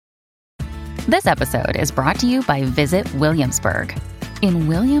This episode is brought to you by Visit Williamsburg. In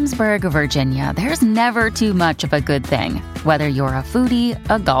Williamsburg, Virginia, there's never too much of a good thing. Whether you're a foodie,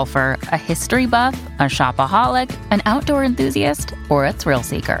 a golfer, a history buff, a shopaholic, an outdoor enthusiast, or a thrill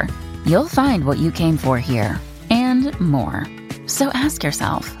seeker, you'll find what you came for here and more. So ask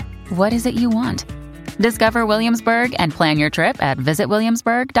yourself, what is it you want? Discover Williamsburg and plan your trip at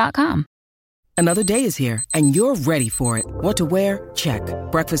visitwilliamsburg.com. Another day is here, and you're ready for it. What to wear? Check.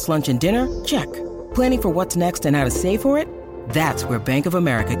 Breakfast, lunch, and dinner? Check. Planning for what's next and how to save for it? That's where Bank of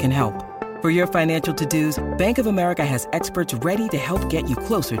America can help. For your financial to-dos, Bank of America has experts ready to help get you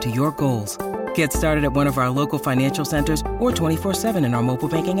closer to your goals. Get started at one of our local financial centers or 24/7 in our mobile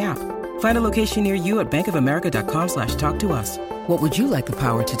banking app. Find a location near you at bankofamerica.com/talktous. What would you like the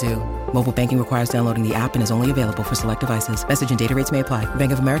power to do? Mobile banking requires downloading the app and is only available for select devices. Message and data rates may apply.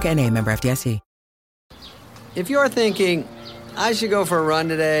 Bank of America N.A., member FDIC. If you're thinking, I should go for a run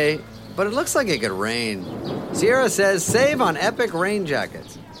today, but it looks like it could rain, Sierra says save on epic rain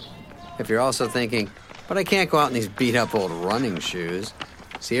jackets. If you're also thinking, but I can't go out in these beat-up old running shoes,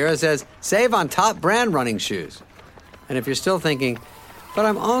 Sierra says save on top brand running shoes. And if you're still thinking, but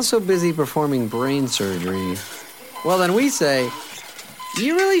I'm also busy performing brain surgery, well, then we say,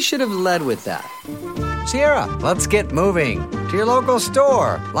 you really should have led with that. Sierra, let's get moving to your local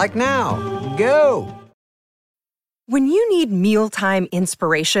store, like now. Go! When you need mealtime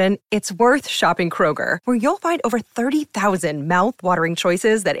inspiration, it's worth shopping Kroger, where you'll find over 30,000 mouth-watering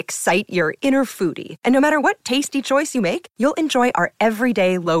choices that excite your inner foodie. And no matter what tasty choice you make, you'll enjoy our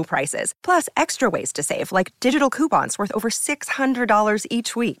everyday low prices, plus extra ways to save, like digital coupons worth over $600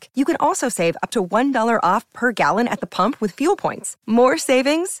 each week. You can also save up to $1 off per gallon at the pump with fuel points. More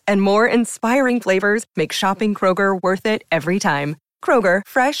savings and more inspiring flavors make shopping Kroger worth it every time. Kroger,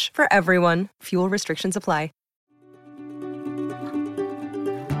 fresh for everyone. Fuel restrictions apply.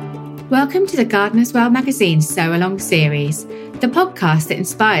 Welcome to the Gardener's World magazine Sowalong series, the podcast that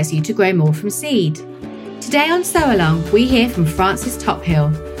inspires you to grow more from seed. Today on Sowalong, we hear from Frances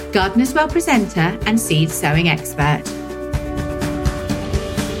Tophill, Gardener's World presenter and seed sowing expert.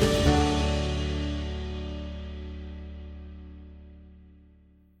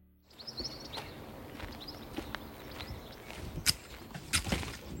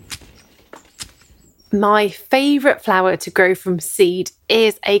 My favourite flower to grow from seed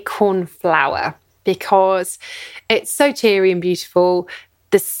is a cornflower because it's so cheery and beautiful.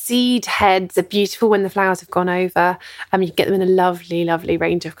 The seed heads are beautiful when the flowers have gone over. You can get them in a lovely, lovely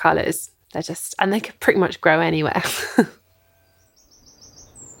range of colours. And they can pretty much grow anywhere.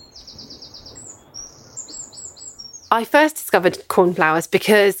 I first discovered cornflowers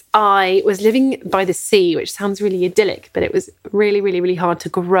because I was living by the sea, which sounds really idyllic, but it was really, really, really hard to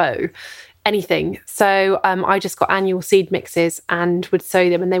grow anything. So I just got annual seed mixes and would sow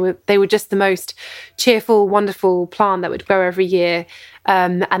them, and they were just the most cheerful, wonderful plant that would grow every year,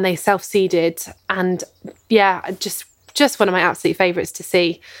 and they self-seeded, and yeah, just one of my absolute favourites to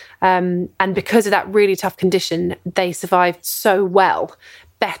see. And because of that really tough condition, they survived so well,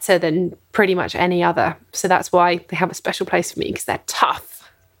 better than pretty much any other. So that's why they have a special place for me, because they're tough.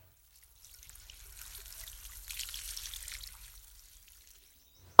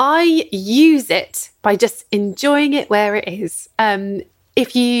 I use it by just enjoying it where it is.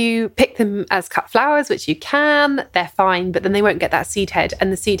 If you pick them as cut flowers, which you can, they're fine, but then they won't get that seed head,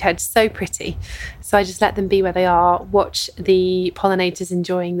 and the seed head's so pretty. So I just let them be where they are, watch the pollinators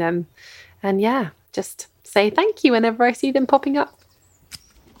enjoying them, and yeah, just say thank you whenever I see them popping up.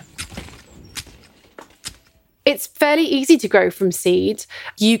 It's fairly easy to grow from seed.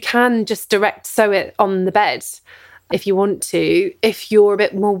 You can just direct sow it on the bed if you want to. If you're a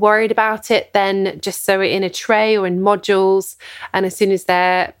bit more worried about it, then just sow it in a tray or in modules. And as soon as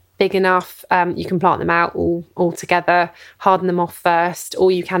they're big enough, you can plant them out all together, harden them off first,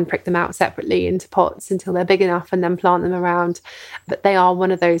 or you can prick them out separately into pots until they're big enough and then plant them around. But they are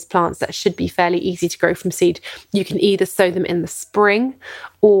one of those plants that should be fairly easy to grow from seed. You can either sow them in the spring,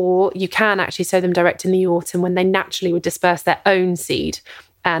 or you can actually sow them direct in the autumn when they naturally would disperse their own seed.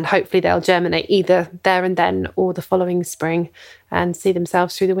 And hopefully they'll germinate either there and then or the following spring and see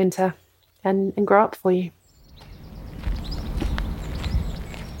themselves through the winter and grow up for you.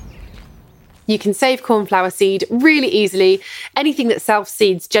 You can save cornflower seed really easily. Anything that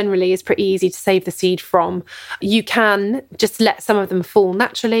self-seeds generally is pretty easy to save the seed from. You can just let some of them fall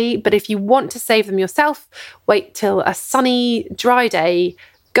naturally, but if you want to save them yourself, wait till a sunny, dry day,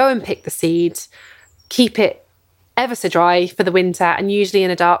 go and pick the seed, keep it ever so dry for the winter, and usually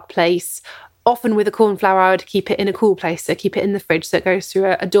in a dark place. Often with a cornflower, I would keep it in a cool place, so keep it in the fridge so it goes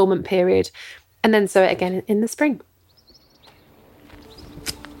through a dormant period, and then sow it again in the spring.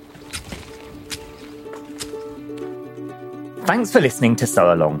 Thanks for listening to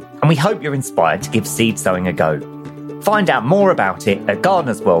Sowalong, and we hope you're inspired to give seed sowing a go. Find out more about it at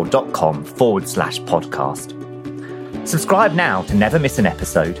gardenersworld.com/podcast. Subscribe now to never miss an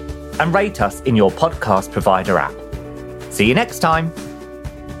episode and rate us in your podcast provider app. See you next time.